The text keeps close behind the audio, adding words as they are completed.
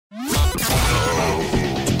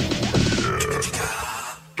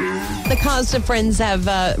cast of Friends have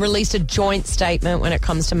released a joint statement when it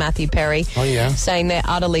comes to Matthew Perry. Oh, yeah? Saying they're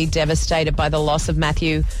utterly devastated by the loss of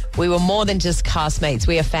Matthew. We were more than just castmates.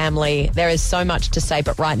 We are family. There is so much to say,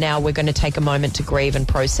 but right now we're going to take a moment to grieve and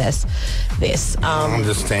process this.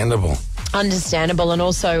 Understandable. Understandable. And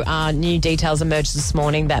also new details emerged this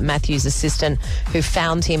morning that Matthew's assistant who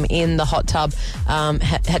found him in the hot tub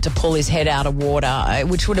had to pull his head out of water,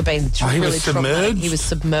 which would have been he really was traumatic. submerged? He was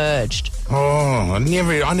submerged. Oh, I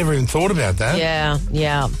never even thought about that.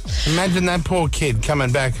 Yeah. Imagine that poor kid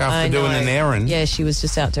coming back after doing an errand. Yeah, she was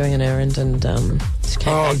just out doing an errand and she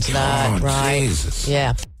came back to that. God, right. Jesus.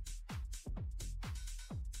 Yeah.